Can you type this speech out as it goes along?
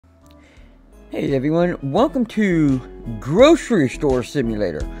Hey everyone, welcome to Grocery Store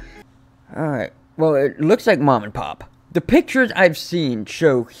Simulator. Alright, well it looks like mom and pop. The pictures I've seen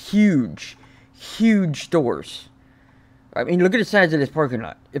show huge stores. I mean, look at the size of this parking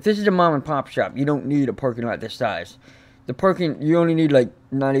lot. If this is a mom and pop shop, you don't need a parking lot this size. The parking, you only need like,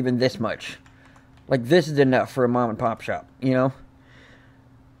 not even this much. Like this is enough for a mom and pop shop, you know?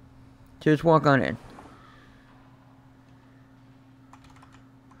 Just walk on in.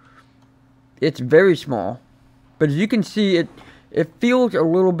 It's very small, but as you can see, it feels a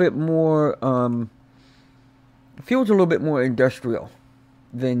little bit more industrial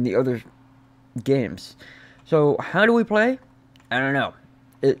than the other games. So how do we play? I don't know.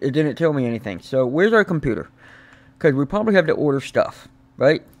 It didn't tell me anything. So where's our computer? Because we probably have to order stuff,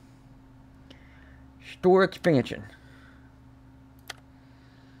 right? Store expansion.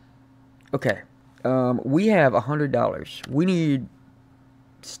 Okay. We have $100. We need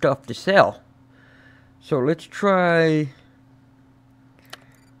stuff to sell. So let's try.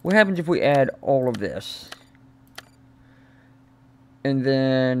 What happens if we add all of this? And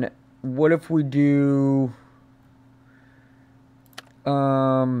then what if we do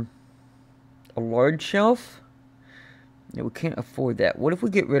a large shelf? No, we can't afford that. What if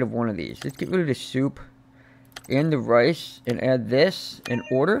we get rid of one of these? Let's get rid of the soup and the rice and add this in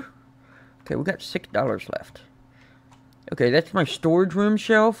order. Okay, we got $6 left. Okay, that's my storage room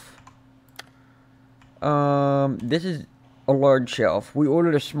shelf. This is a large shelf. We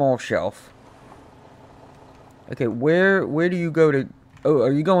ordered a small shelf. Okay, where do you go to? Oh,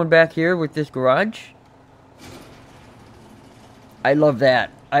 are you going back here with this garage? I love that.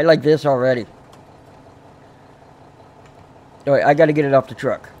 I like this already. Alright, I gotta get it off the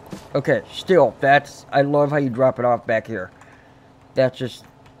truck. Okay, still, I love how you drop it off back here. That's just,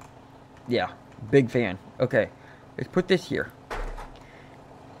 yeah, big fan. Okay, let's put this here.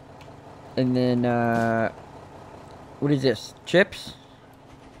 And then, what is this? Chips?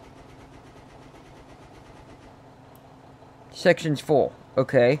 Section's full.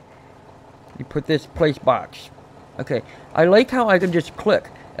 Okay. You put this place box. Okay. I like how I can just click.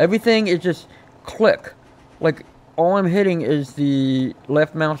 Everything is just click. Like, all I'm hitting is the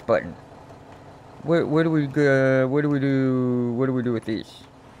left mouse button. Where do we go? What do we do with these?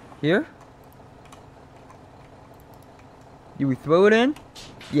 Here? Do we throw it in?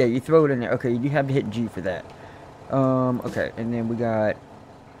 Yeah, you throw it in there. Okay, you have to hit G for that. Okay, and then we got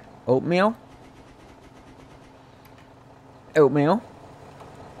oatmeal. Oatmeal.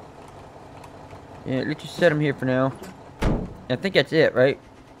 Yeah, let's just set them here for now. I think that's it, right?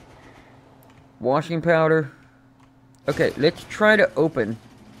 Washing powder. Okay, let's try to open.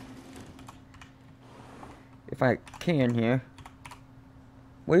 If I can here.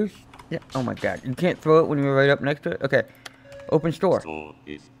 Where's... Yeah, oh my god, you can't throw it when you're right up next to it? Okay. Open store. Store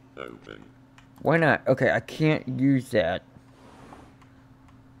is open. Why not? Okay, I can't use that.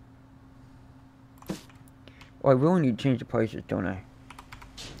 Oh, I really need to change the prices, don't I?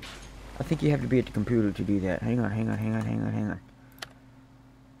 I think you have to be at the computer to do that. Hang on.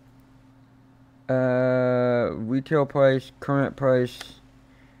 Retail price, current price.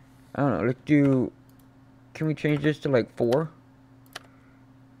 I don't know, let's do... Can we change this to like 4?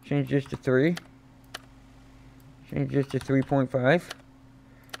 Change this to 3? Change this to 3.5.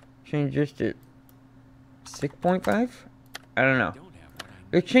 Change this to 6.5. I don't know.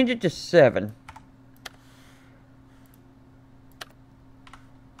 Let's change it to 7.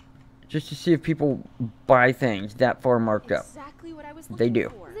 Just to see if people buy things that far marked up. Exactly what I was they do.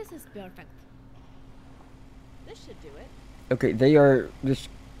 For. This is perfect. This should do it. Okay, they are just...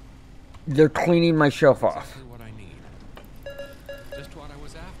 They're cleaning my shelf off. Exactly what I need. Just what I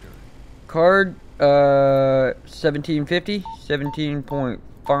was after. Card, 1750,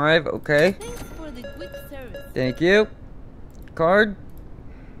 17.5, okay. Thanks for the quick service. Thank you. Card,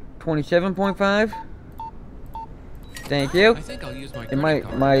 27.5. Thank you. I think I'll use my And credit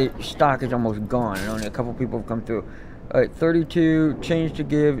card. my stock is almost gone, and only a couple people have come through. Alright, 32, change to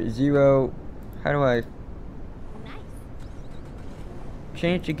give, 0. How do I... Nice.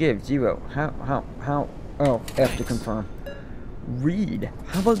 Change to give, 0. How, oh, F to confirm. Read.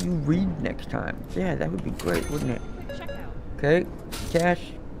 How about you read next time? Yeah, that would be great, wouldn't it? Quick checkout. Okay,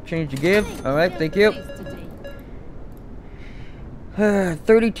 cash, change to give. Alright, thank you.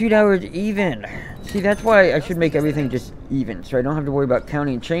 $32 even. See, that's why I should make everything just even, so I don't have to worry about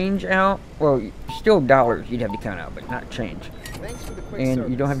counting change out. Well, still dollars you'd have to count out, but not change. Thanks for the quick And service.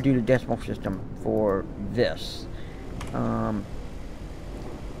 you don't have to do the decimal system for this. Okay,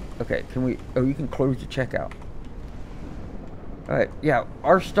 can we... Oh, you can close the checkout. Alright, yeah,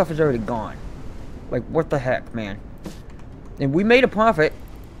 our stuff is already gone. Like, what the heck, man? And we made a profit.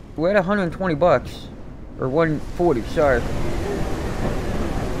 we're at 120 bucks. Or 140, sorry. Look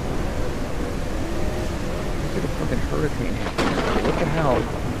at the fucking hurricane. What the hell?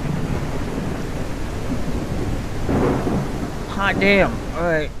 Hot damn.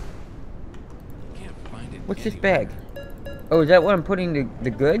 Alright. Can't find it. What's this bag? Oh, is that what I'm putting the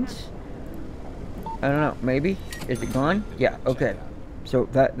goods? I don't know. Maybe? Is it gone? Yeah, okay. So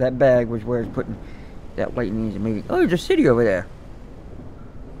that bag was where it's putting that lightning is maybe. Oh, there's a city over there.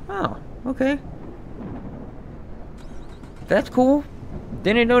 Oh, okay. That's cool.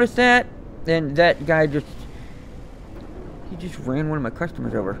 Didn't notice that. Then that guy he just ran one of my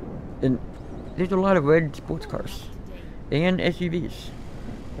customers over. And there's a lot of red sports cars and SUVs.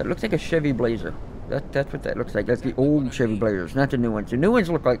 That looks like a Chevy Blazer. That's what that looks like. That's the old Chevy Blazers, not the new ones. The new ones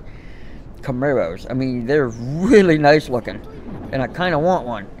look like Camaros. I mean, they're really nice looking, and I kind of want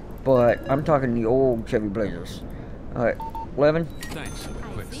one. But I'm talking the old Chevy Blazers. All right, 11. Thanks for the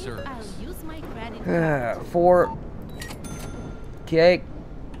I quick think service. I'll use my credit card. 4. Okay.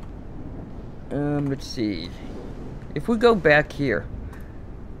 Let's see. If we go back here,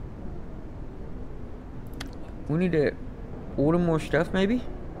 we need to order more stuff, maybe?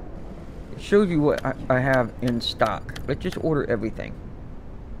 It shows you what I have in stock. Let's just order everything.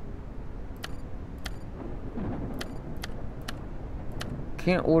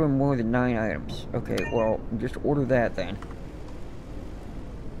 Can't order more than 9 items. Okay, well, just order that then.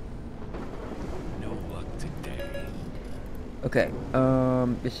 No luck today. Okay,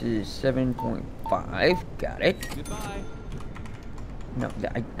 this is 7.5. Got it. Goodbye. No,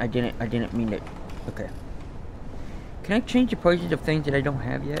 I didn't mean it. Okay. Can I change the prices of things that I don't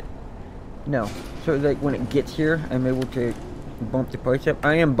have yet? No. So like when it gets here, I'm able to bump the price up.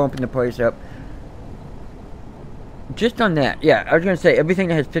 I am bumping the price up. Just on that, yeah. I was gonna say everything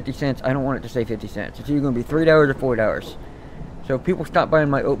that has 50 cents. I don't want it to say 50 cents. It's either gonna be $3 or $4. So if people stop buying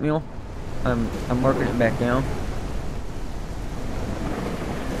my oatmeal, I'm marking it back down.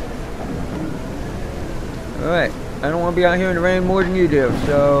 All right. I don't want to be out here in the rain more than you do,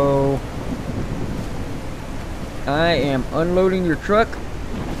 so I am unloading your truck,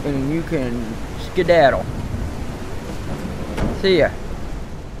 and you can skedaddle. See ya.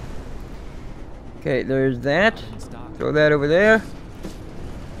 Okay, there's that. Throw that over there.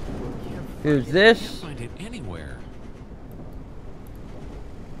 Here's Can't this. find it anywhere.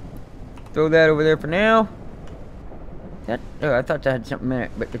 Throw that over there for now. That I thought that had something in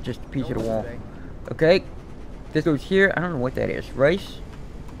it, but it's just a piece of the wall. Okay. This goes here. I don't know what that is. Rice.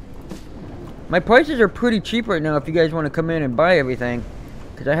 My prices are pretty cheap right now if you guys want to come in and buy everything.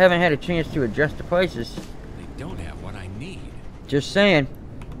 Because I haven't had a chance to adjust the prices. They don't have what I need. Just saying.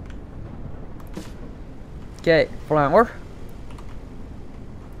 Okay, flour.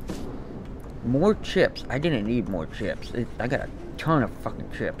 More chips. I didn't need more chips. I got a ton of fucking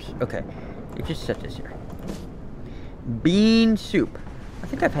chips. Okay, let's just set this here. Bean soup. I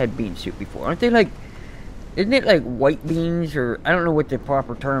think I've had bean soup before. Aren't they like... Isn't it like white beans, or I don't know what the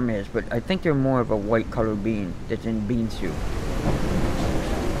proper term is, but I think they're more of a white colored bean that's in bean soup.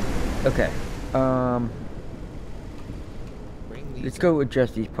 Okay. Let's go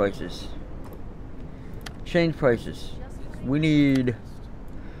adjust these prices. Change prices. We need...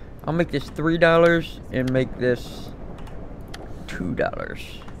 I'll make this $3 and make this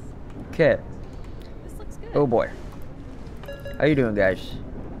 $2. Okay. This looks good. Oh boy. How you doing, guys?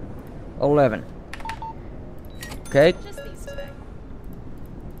 11. Okay. Just these today.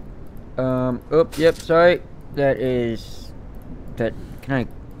 Oh, yep, sorry. That is... That... Can I...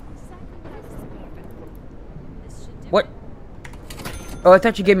 Sacrifice is perfect. This should do What? it. Oh, I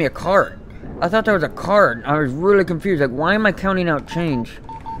thought you gave me a card. I thought that was a card. I was really confused. Like, why am I counting out change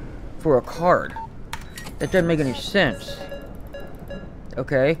for a card? That doesn't make any sense.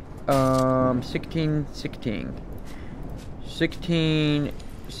 Okay. 16, 16. 16,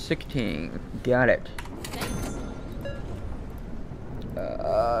 16. Got it. Thanks.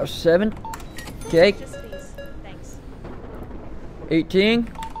 7. Okay. Just these. Thanks. 18.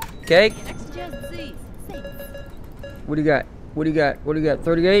 Okay. Next just these. Thanks. What do you got? What do you got? What do you got?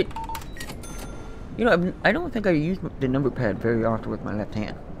 38? You know, I don't think I use the number pad very often with my left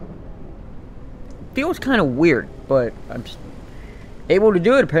hand. Feels kind of weird, but I'm just able to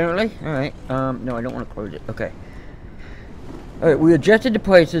do it apparently. Alright. No, I don't want to close it. Okay. Alright, we adjusted the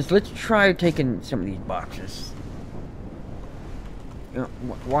prices. Let's try taking some of these boxes. You know,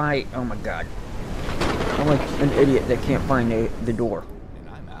 why? Oh my god. I'm like an idiot that can't find the door. And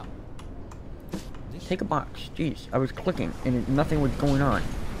I'm out. Take a box. Jeez, I was clicking and nothing was going on.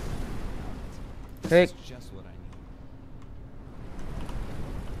 Okay. It's just what I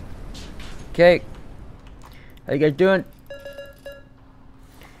need. Okay. How you guys doing?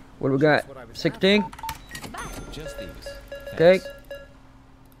 What do we got? 16? Just these. Okay. Thanks.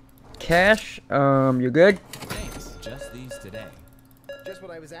 Cash, you good? Thanks. Just these today. Just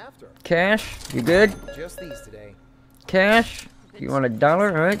what I was after. Cash, you good? Just these today. Cash, you want $1?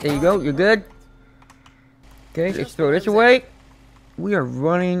 Alright, there you go, you're good. Okay, let's throw this away. We are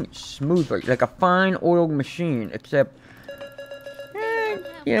running smoothly, like a fine oiled machine, except,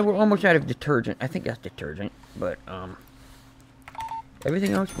 yeah, we're almost out of detergent. I think that's detergent, but,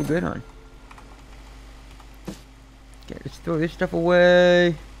 everything else we're good on. Okay, let's throw this stuff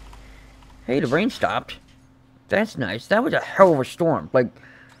away. Hey, the rain stopped. That's nice. That was a hell of a storm. Like,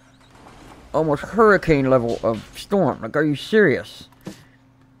 almost hurricane level of storm. Like, are you serious?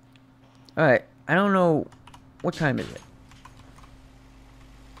 Alright, I don't know. What time is it?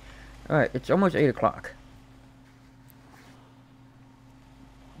 Alright, it's almost 8 o'clock.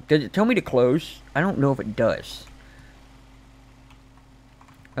 Does it tell me to close? I don't know if it does.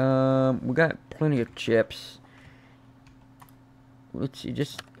 We got plenty of chips. Let's see,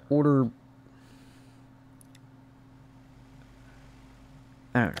 just order...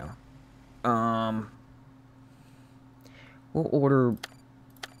 I don't know. We'll order...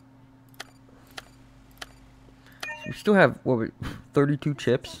 We still have, what was it, 32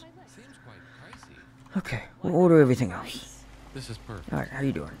 chips? Seems quite pricey. Okay, we'll order everything else. This is perfect. Alright, how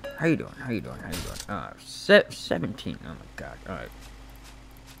you doing? How you doing? How you doing? How you doing? 17. Oh my god. Alright.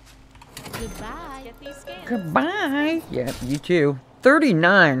 Goodbye. Get these scans. Goodbye. Yeah, you too.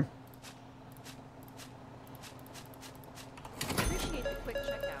 39. Appreciate the quick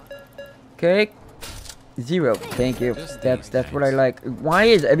checkout. Okay. 0. Thank you. Just That's these, what I thanks. like. Why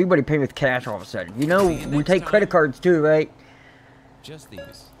is everybody paying with cash all of a sudden? You know, See you we next take credit time. cards too, right? Just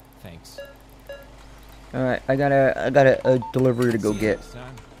these. Thanks. Alright, I got a delivery to go See you get. next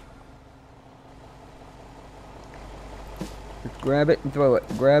time. Just grab it and throw it.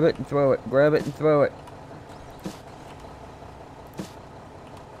 Grab it and throw it. Grab it and throw it.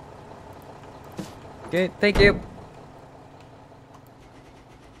 Okay, thank you.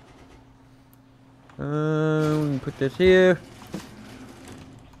 We can put this here.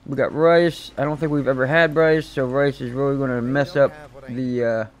 We got rice. I don't think we've ever had rice, so rice is really going to mess up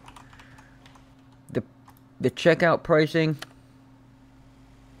the checkout pricing.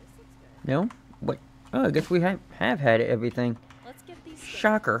 No? What? Oh, I guess we have had everything. Let's get these scans.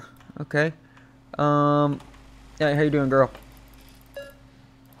 Shocker. Okay. Yeah, how you doing, girl?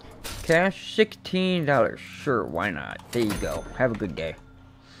 Cash, $16. Sure, why not? There you go. Have a good day.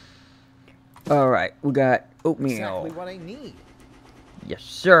 Alright, we got oatmeal. Exactly what I need. Yes,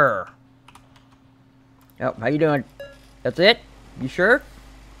 sir. Oh, how you doing? That's it? You sure?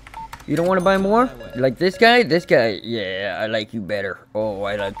 You don't want to buy more? You like this guy? This guy? Yeah, I like you better. Oh,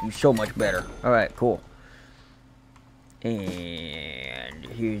 I like you so much better. Alright, cool. And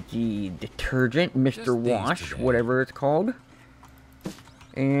here's the detergent, Mr. Just these Wash, today. whatever it's called.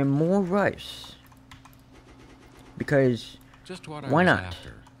 And more rice. Because, Just what why I was not?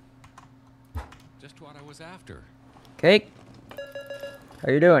 after. Just what I was after. Okay.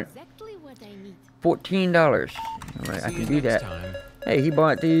 How you doing? Exactly what I need. $14. Alright, I See can you do next that. time. Hey, he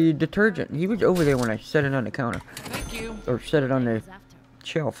bought the detergent. He was over there when I set it on the counter. Thank you. Or set it on I the was after.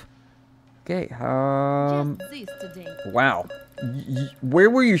 shelf. Okay, Just this today. wow. Where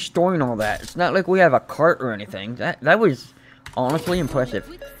were you storing all that? It's not like we have a cart or anything. That was honestly impressive.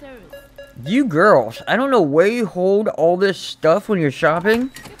 Quick service. You girls, I don't know where you hold all this stuff when you're shopping.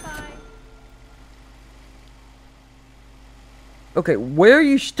 Goodbye. Okay, where are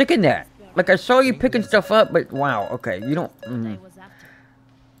you sticking that? Like, I saw you picking stuff up, but wow, okay, you don't... What I was after.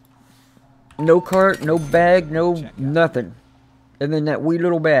 no cart, no bag, no nothing. And then that wee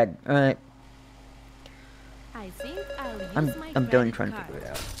little bag. Alright, I think I'll use I'm my done credit trying to card. figure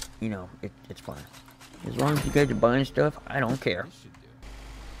it out. You know, it's fine. As long as you guys are buying stuff, I don't care. This should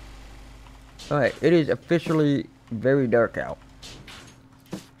do. Alright, it is officially very dark out.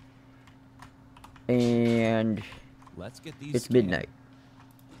 And Let's get these it's scanned. midnight.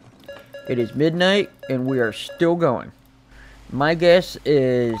 It is midnight, and we are still going. My guess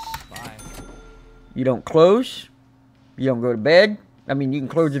is Bye. you don't close, you don't go to bed. I mean, you can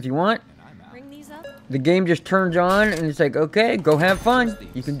close if you want. And I'm out. Bring these up. The game just turns on, and it's like, okay, go have fun.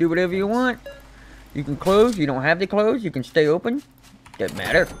 You can do whatever you want. You can close, you don't have to close, you can stay open. Doesn't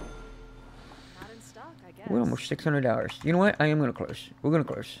matter. Not in stock, I guess. We're almost $600. You know what? I am going to close. We're going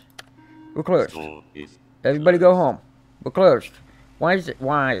to close. We're closed. Store is Everybody go home. We're closed. Why is it?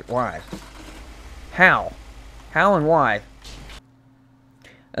 Why? Why? How? How and why?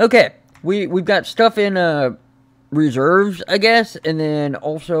 Okay. We've got stuff in reserves, I guess. And then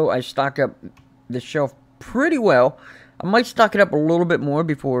also I stocked up the shelf pretty well. I might stock it up a little bit more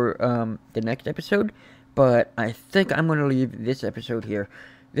before the next episode, but I think I'm going to leave this episode here.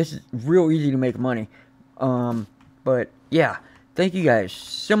 This is real easy to make money. But yeah, thank you guys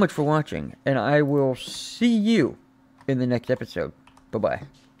so much for watching, and I will see you in the next episode.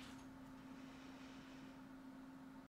 Bye-bye.